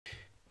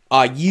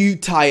Are you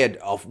tired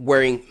of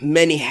wearing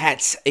many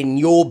hats in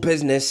your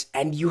business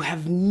and you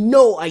have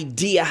no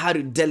idea how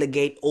to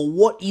delegate or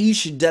what you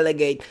should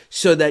delegate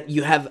so that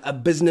you have a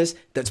business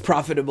that's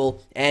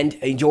profitable and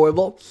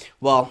enjoyable?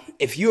 Well,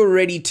 if you're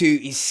ready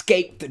to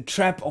escape the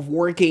trap of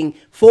working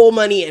for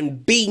money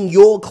and being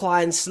your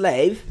client's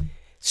slave,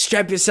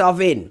 strap yourself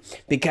in,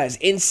 because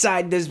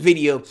inside this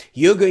video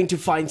you're going to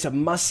find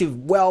some massive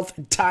wealth,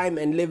 time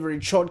and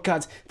leverage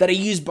shortcuts that are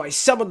used by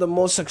some of the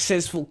most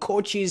successful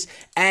coaches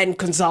and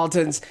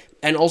consultants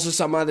and also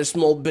some other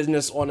small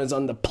business owners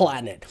on the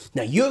planet.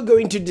 Now you're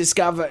going to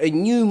discover a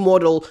new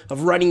model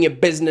of running a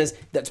business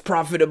that's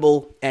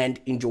profitable and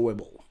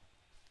enjoyable.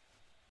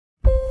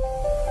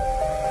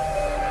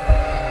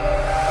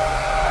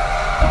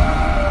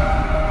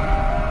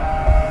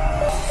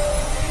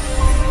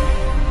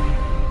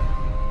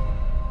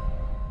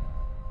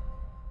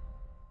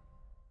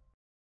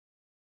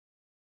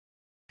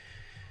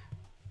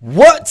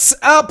 What's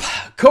up,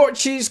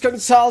 coaches,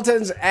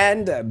 consultants,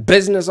 and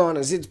business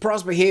owners? It's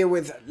Prosper here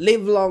with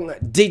Livelong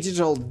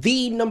Digital,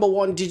 the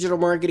 #1 digital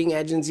marketing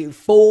agency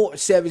for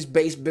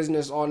service-based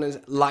business owners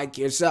like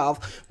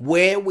yourself,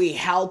 where we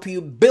help you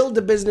build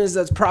a business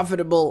that's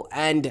profitable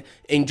and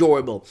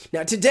enjoyable.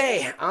 Now,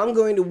 today, I'm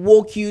going to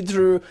walk you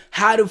through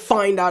how to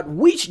find out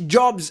which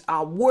jobs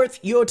are worth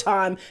your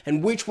time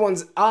and which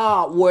ones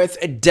are worth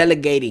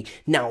delegating.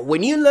 Now,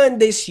 when you learn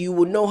this, you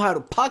will know how to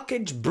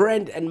package,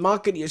 brand, and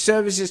market your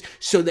services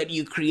so that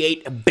you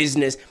create a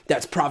business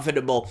that's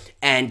profitable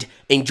and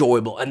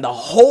enjoyable. And the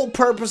whole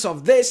purpose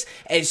of this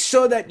is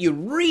so that you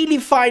really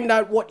find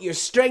out what your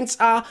strengths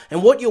are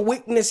and what your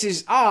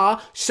weaknesses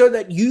are, so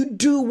that you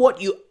do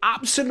what you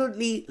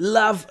absolutely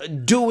love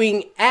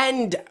doing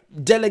and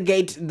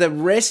delegate the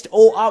rest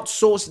or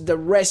outsource the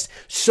rest,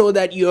 so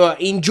that you're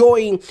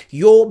enjoying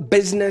your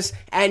business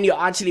and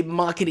you're actually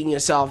marketing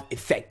yourself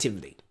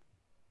effectively.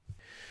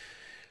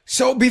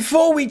 So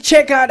before we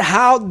check out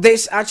how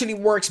this actually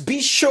works,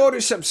 be sure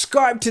to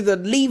subscribe to the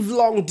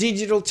Livelong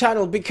Digital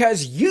channel,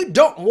 because you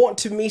don't want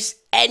to miss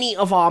any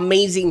of our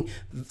amazing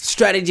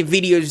strategy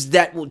videos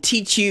that will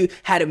teach you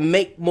how to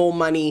make more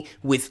money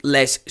with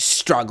less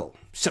struggle.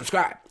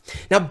 Subscribe.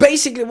 Now,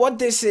 basically what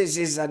this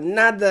is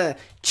another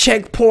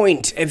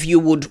checkpoint, if you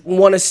would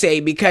want to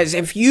say, because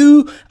if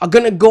you are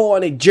going to go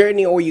on a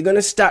journey or you're going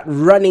to start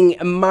running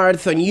a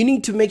marathon, you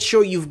need to make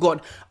sure you've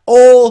got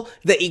all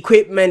the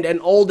equipment and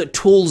all the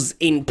tools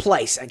in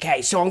place.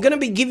 Okay, so I'm going to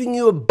be giving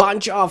you a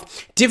bunch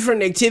of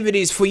different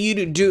activities for you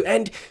to do,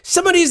 and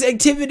some of these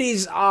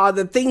activities are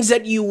the things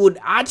that you would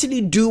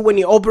actually do when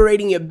you're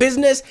operating your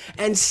business,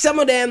 and some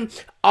of them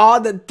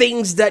are the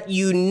things that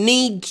you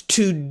need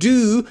to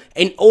do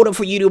in order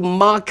for you to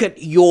market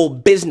your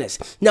business.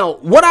 Now,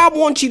 what I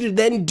want you to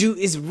then do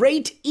is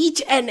rate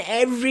each and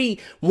every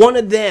one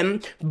of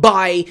them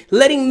by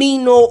letting me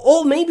know,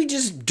 or maybe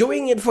just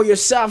doing it for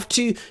yourself,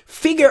 to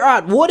figure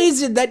out what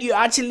is it that you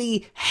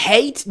actually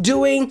hate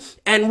doing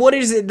and what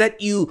is it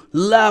that you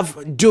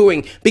love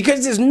doing.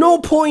 Because there's no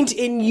point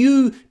in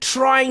you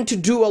trying to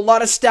do a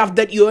lot of stuff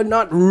that you're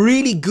not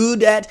really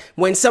good at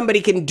when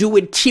somebody can do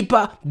it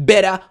cheaper,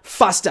 better,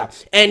 faster.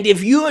 And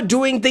if you're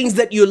doing things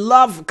that you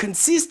love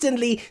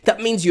consistently,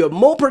 that means you're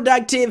more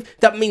productive,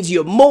 that means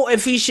you're more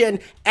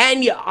efficient,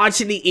 and you're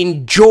actually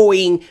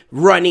enjoying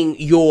running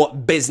your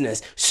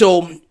business.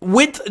 So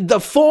with the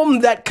form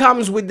that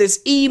comes with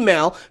this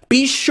email,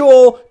 be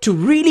sure to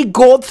really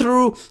go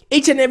through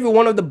each and every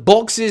one of the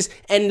boxes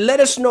and let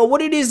us know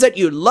what it is that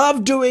you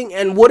love doing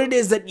and what it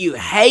is that you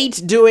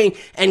hate doing.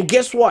 And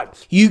guess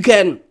what? You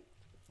can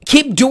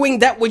keep doing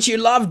that which you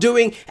love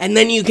doing, and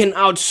then you can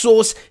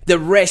outsource the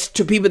rest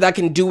to people that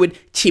can do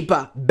it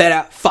cheaper,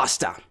 better,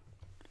 faster.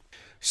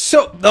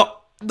 So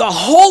the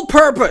whole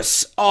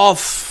purpose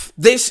of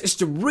this is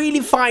to really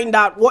find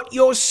out what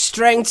your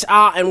strengths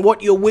are and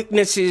what your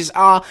weaknesses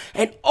are,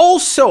 and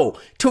also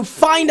to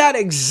find out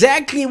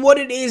exactly what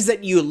it is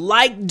that you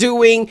like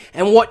doing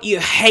and what you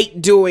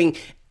hate doing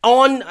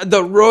on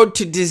the road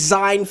to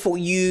design for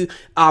you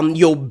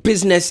your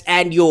business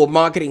and your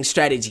marketing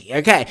strategy.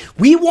 Okay,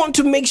 we want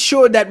to make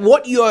sure that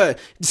what you're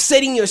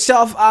setting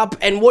yourself up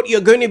and what you're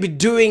going to be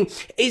doing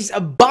is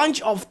a bunch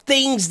of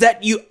things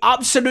that you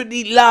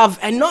absolutely love,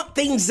 and not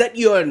things that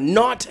you're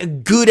not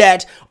good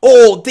at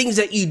or things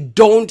that you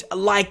don't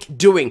like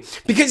doing.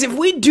 Because if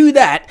we do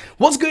that,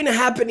 what's going to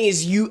happen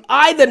is you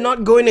either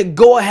not going to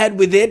go ahead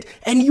with it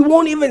and you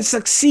won't even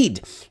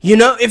succeed. You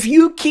know, if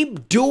you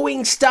keep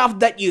doing stuff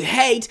that you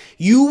hate,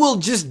 you will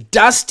just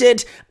dust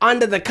it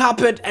under the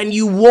carpet and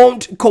you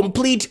won't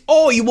complete,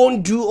 or you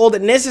won't do all the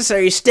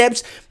necessary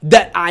steps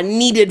that are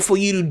needed for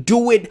you to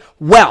do it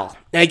well.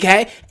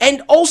 Okay,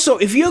 and also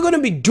if you're going to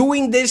be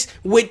doing this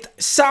with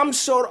some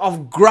sort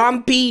of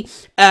grumpy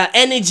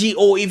energy,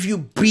 or if you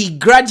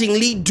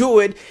begrudgingly do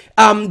it,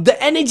 the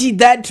energy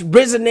that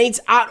resonates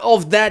out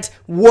of that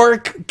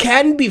work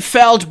can be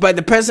felt by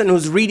the person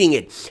who's reading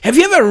it. Have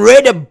you ever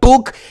read a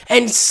book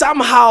and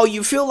somehow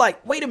you feel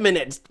like, wait a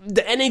minute,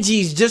 the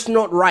energy is just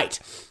not right,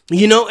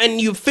 you know,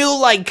 and you feel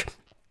like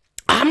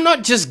I'm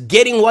not just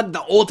getting what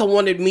the author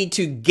wanted me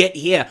to get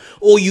here.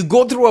 Or you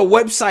go through a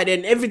website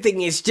and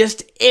everything is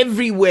just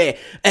everywhere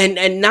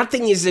and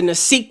nothing is in a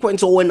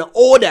sequence or an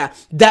order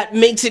that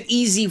makes it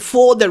easy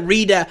for the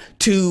reader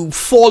to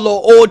follow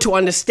or to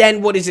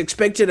understand what is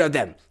expected of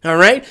them. All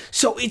right.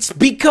 So it's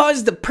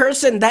because the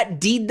person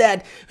that did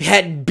that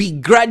had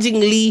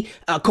begrudgingly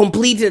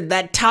completed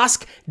that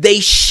task. They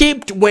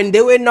shipped when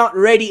they were not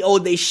ready, or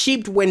they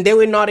shipped when they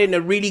were not in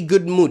a really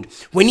good mood.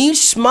 When you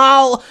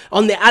smile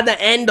on the other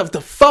end of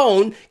the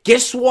phone,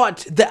 guess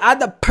what? The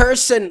other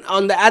person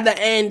on the other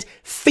end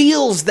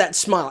feels that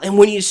smile. And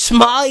when you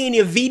smile in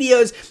your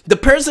videos, the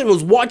person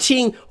who's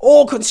watching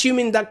or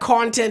consuming that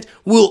content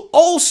will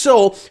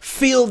also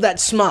feel that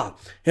smile.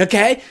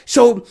 Okay.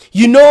 So,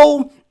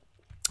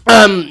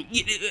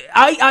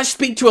 I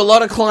speak to a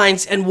lot of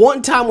clients, and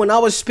one time when I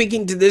was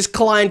speaking to this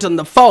client on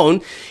the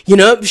phone,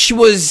 she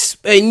was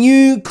a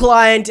new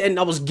client and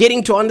I was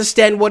getting to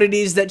understand what it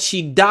is that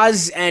she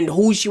does and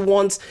who she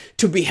wants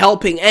to be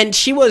helping. And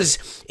she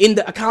was in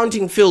the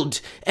accounting field,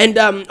 and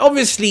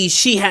obviously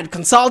she had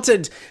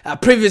consulted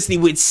previously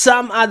with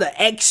some other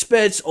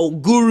experts or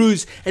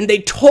gurus, and they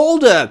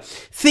told her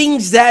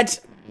things that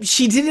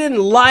she didn't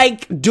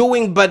like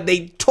doing, but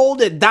they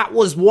told her that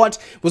was what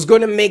was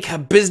going to make her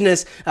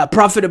business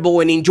profitable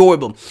and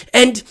enjoyable.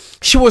 And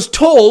she was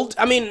told,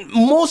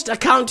 most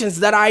accountants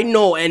that I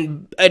know,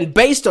 and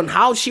based on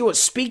how she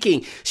was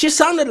speaking, she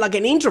sounded like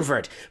an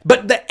introvert.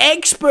 But the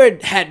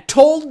expert had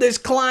told this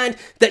client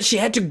that she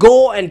had to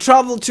go and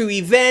travel to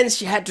events,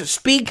 she had to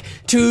speak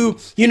to,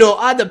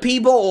 other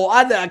people or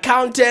other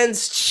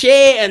accountants,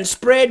 share and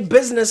spread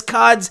business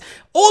cards,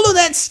 all of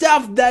that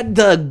stuff that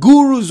the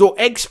gurus or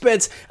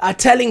experts are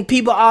telling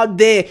people out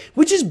there,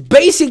 which is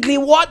basically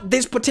what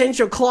this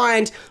potential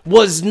client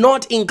was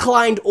not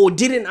inclined or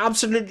didn't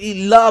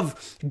absolutely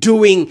love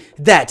doing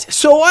that.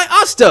 So I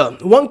asked her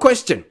one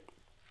question.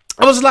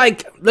 I was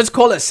like, let's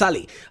call her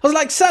Sally. I was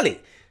like, Sally,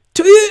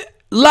 do you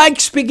like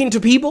speaking to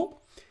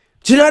people?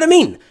 Do you know what I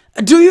mean?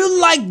 Do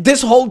you like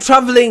this whole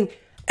traveling?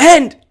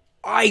 And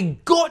I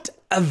got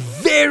a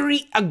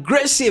very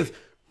aggressive,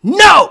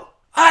 no,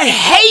 I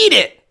hate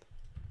it.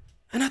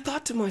 And I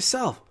thought to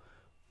myself,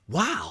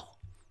 wow.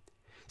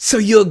 So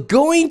you're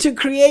going to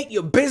create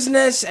your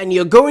business and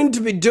you're going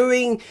to be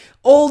doing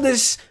all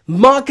this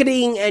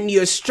marketing and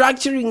you're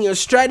structuring your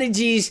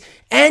strategies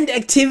and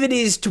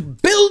activities to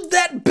build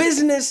that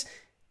business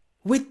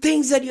with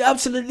things that you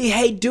absolutely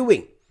hate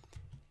doing.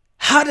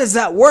 How does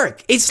that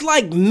work? It's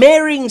like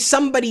marrying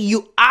somebody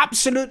you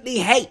absolutely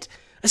hate.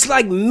 It's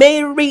like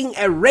marrying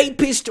a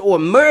rapist or a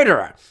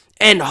murderer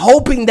and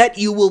hoping that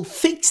you will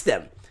fix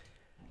them.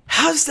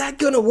 How's that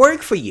going to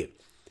work for you?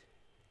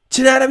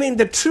 Do you know what I mean?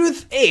 The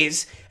truth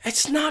is,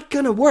 it's not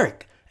going to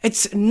work.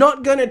 It's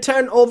not going to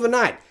turn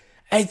overnight.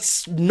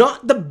 It's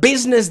not the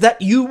business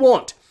that you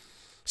want.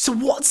 So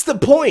what's the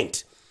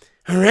point?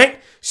 All right.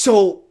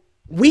 So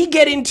we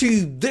get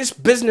into this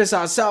business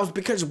ourselves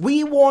because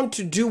we want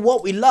to do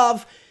what we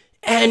love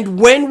and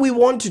when we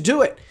want to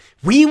do it.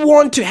 We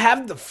want to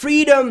have the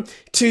freedom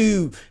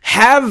to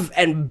have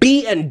and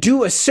be and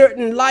do a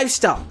certain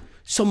lifestyle.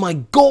 So my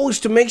goal is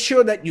to make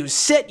sure that you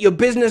set your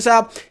business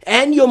up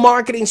and your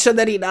marketing so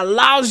that it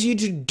allows you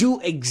to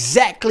do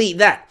exactly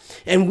that.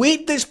 And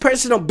with this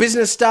personal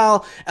business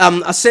style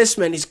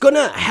assessment, it's going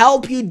to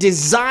help you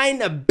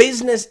design a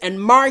business and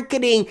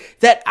marketing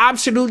that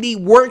absolutely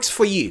works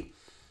for you.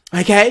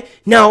 Okay?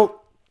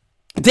 Now,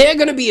 there are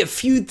going to be a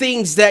few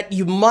things that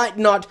you might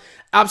not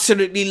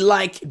absolutely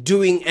like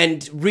doing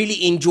and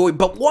really enjoy,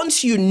 but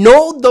once you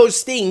know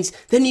those things,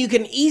 then you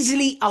can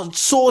easily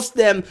outsource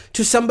them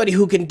to somebody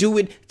who can do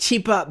it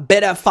cheaper,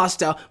 better,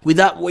 faster,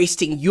 without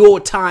wasting your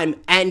time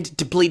and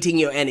depleting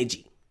your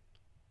energy.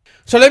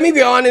 So let me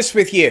be honest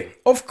with you.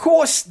 Of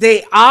course,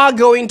 there are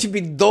going to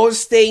be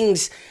those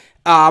things,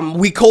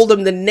 we call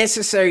them the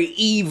necessary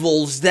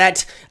evils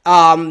that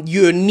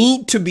you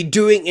need to be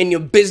doing in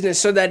your business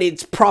so that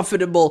it's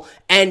profitable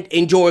and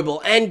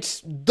enjoyable. And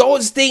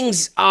those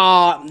things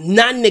are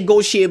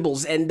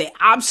non-negotiables and they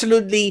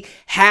absolutely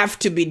have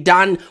to be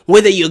done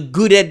whether you're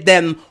good at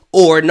them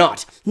or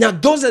not. Now,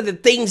 those are the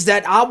things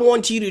that I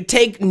want you to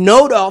take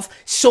note of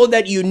so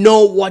that you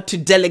know what to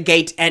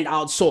delegate and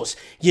outsource,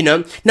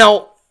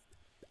 Now,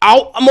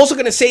 I'm also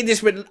going to say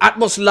this with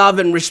utmost love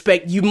and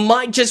respect. You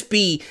might just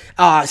be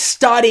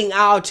starting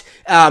out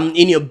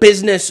in your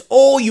business,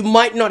 or you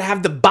might not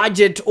have the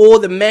budget or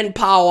the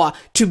manpower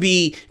to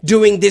be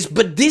doing this.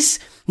 But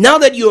now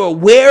that you're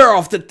aware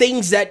of the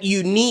things that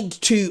you need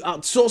to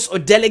outsource or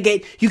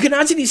delegate, you can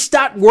actually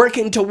start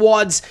working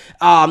towards,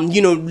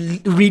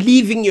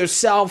 relieving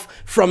yourself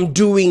from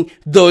doing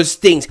those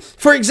things.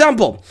 For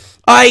example,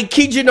 I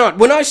kid you not,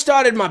 when I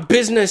started my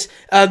business,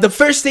 the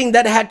first thing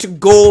that had to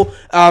go,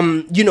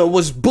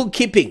 was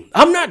bookkeeping.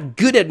 I'm not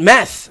good at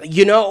math,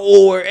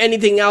 or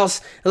anything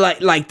else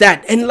like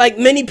that. And like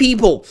many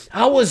people,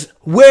 I was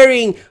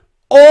wearing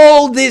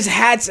all these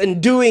hats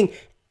and doing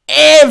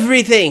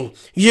everything,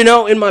 you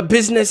know, in my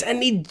business,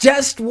 and it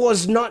just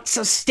was not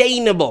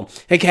sustainable.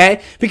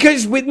 Okay,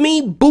 because with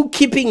me,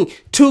 bookkeeping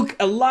took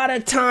a lot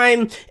of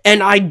time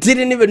and I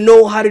didn't even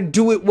know how to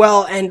do it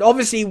well. And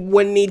obviously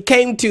when it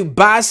came to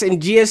BAS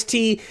and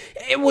GST,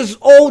 it was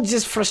all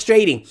just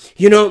frustrating.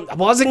 You know, I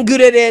wasn't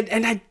good at it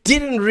and I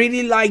didn't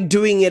really like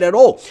doing it at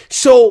all.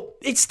 So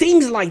it's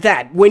things like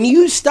that. When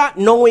you start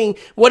knowing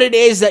what it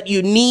is that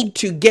you need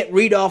to get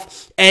rid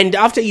of, and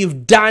after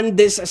you've done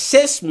this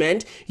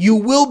assessment, you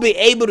will be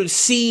able to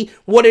see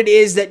what it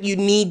is that you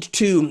need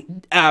to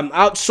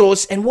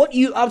outsource and what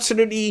you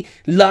absolutely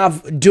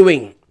love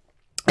doing.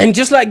 And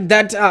just like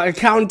that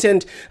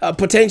accountant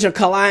potential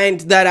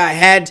client that I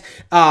had,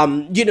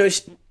 you know,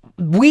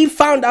 we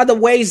found other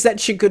ways that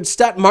she could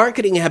start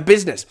marketing her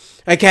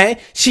business. Okay,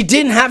 she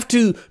didn't have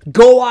to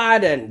go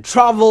out and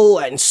travel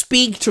and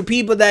speak to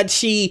people that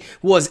she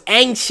was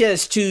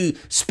anxious to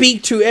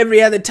speak to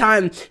every other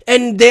time.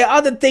 And there are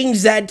other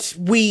things that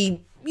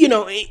we, you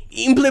know,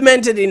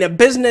 implemented in a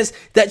business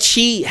that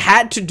she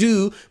had to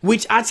do,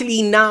 which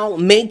actually now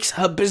makes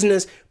her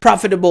business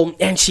profitable,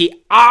 and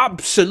she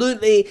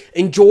absolutely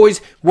enjoys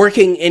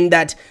working in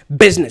that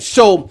business.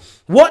 So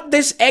what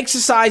this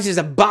exercise is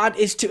about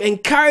is to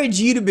encourage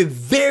you to be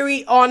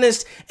very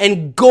honest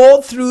and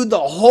go through the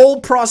whole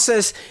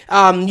process,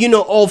 you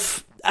know,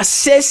 of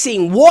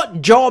assessing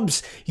what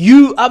jobs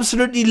you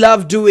absolutely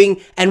love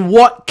doing and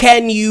what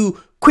can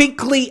you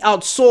quickly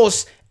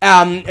outsource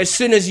as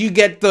soon as you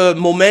get the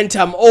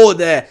momentum or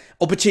the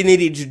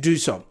opportunity to do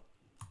so.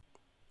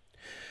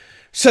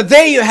 So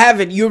there you have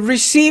it. You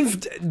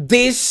received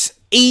this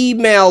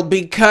email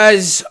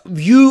because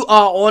you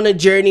are on a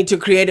journey to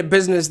create a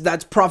business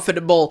that's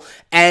profitable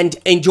and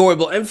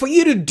enjoyable. And for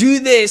you to do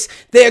this,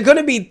 there are going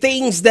to be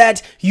things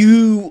that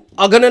you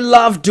are going to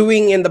love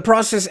doing in the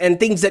process and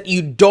things that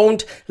you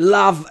don't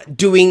love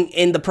doing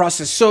in the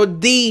process. So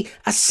the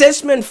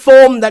assessment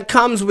form that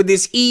comes with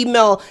this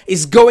email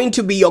is going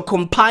to be your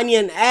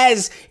companion,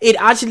 as it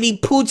actually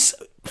puts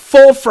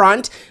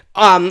forefront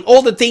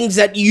all the things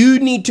that you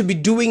need to be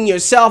doing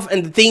yourself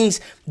and the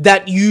things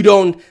that you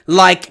don't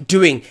like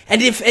doing.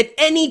 And if at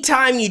any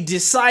time you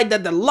decide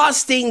that the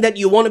last thing that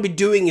you want to be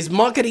doing is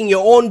marketing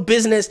your own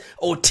business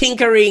or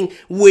tinkering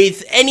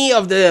with any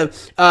of the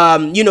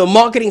you know,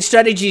 marketing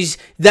strategies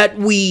that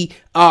we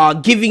are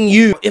giving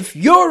you, if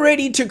you're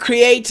ready to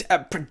create a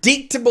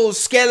predictable,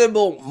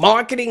 scalable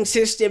marketing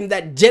system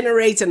that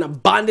generates an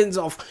abundance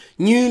of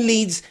new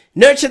leads,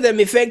 nurture them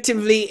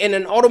effectively in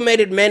an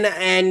automated manner,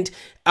 and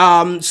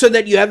so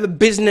that you have a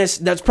business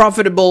that's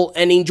profitable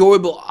and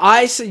enjoyable,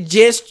 I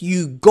suggest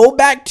you go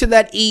back to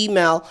that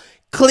email,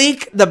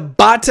 click the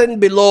button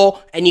below,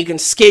 and you can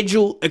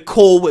schedule a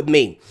call with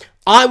me.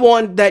 I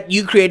want that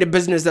you create a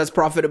business that's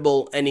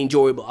profitable and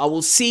enjoyable. I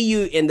will see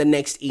you in the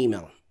next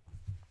email.